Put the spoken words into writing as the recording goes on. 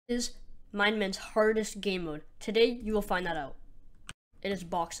Is Minemen's hardest game mode. Today, you will find that out. It is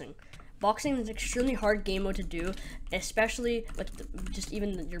boxing. Boxing is an extremely hard game mode to do, especially with just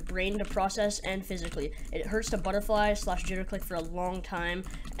even your brain to process and physically. It hurts to butterfly / jitter click for a long time,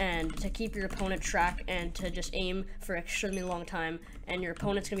 and to keep your opponent track and to just aim for an extremely long time, and your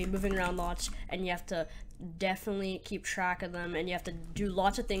opponent's gonna be moving around lots, and you have to definitely keep track of them, and you have to do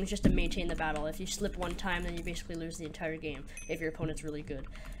lots of things just to maintain the battle. If you slip one time, then you basically lose the entire game if your opponent's really good.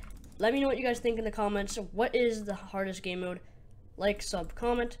 Let me know what you guys think in the comments. What is the hardest game mode? Like, sub,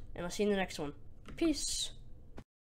 comment, and I'll see you in the next one. Peace.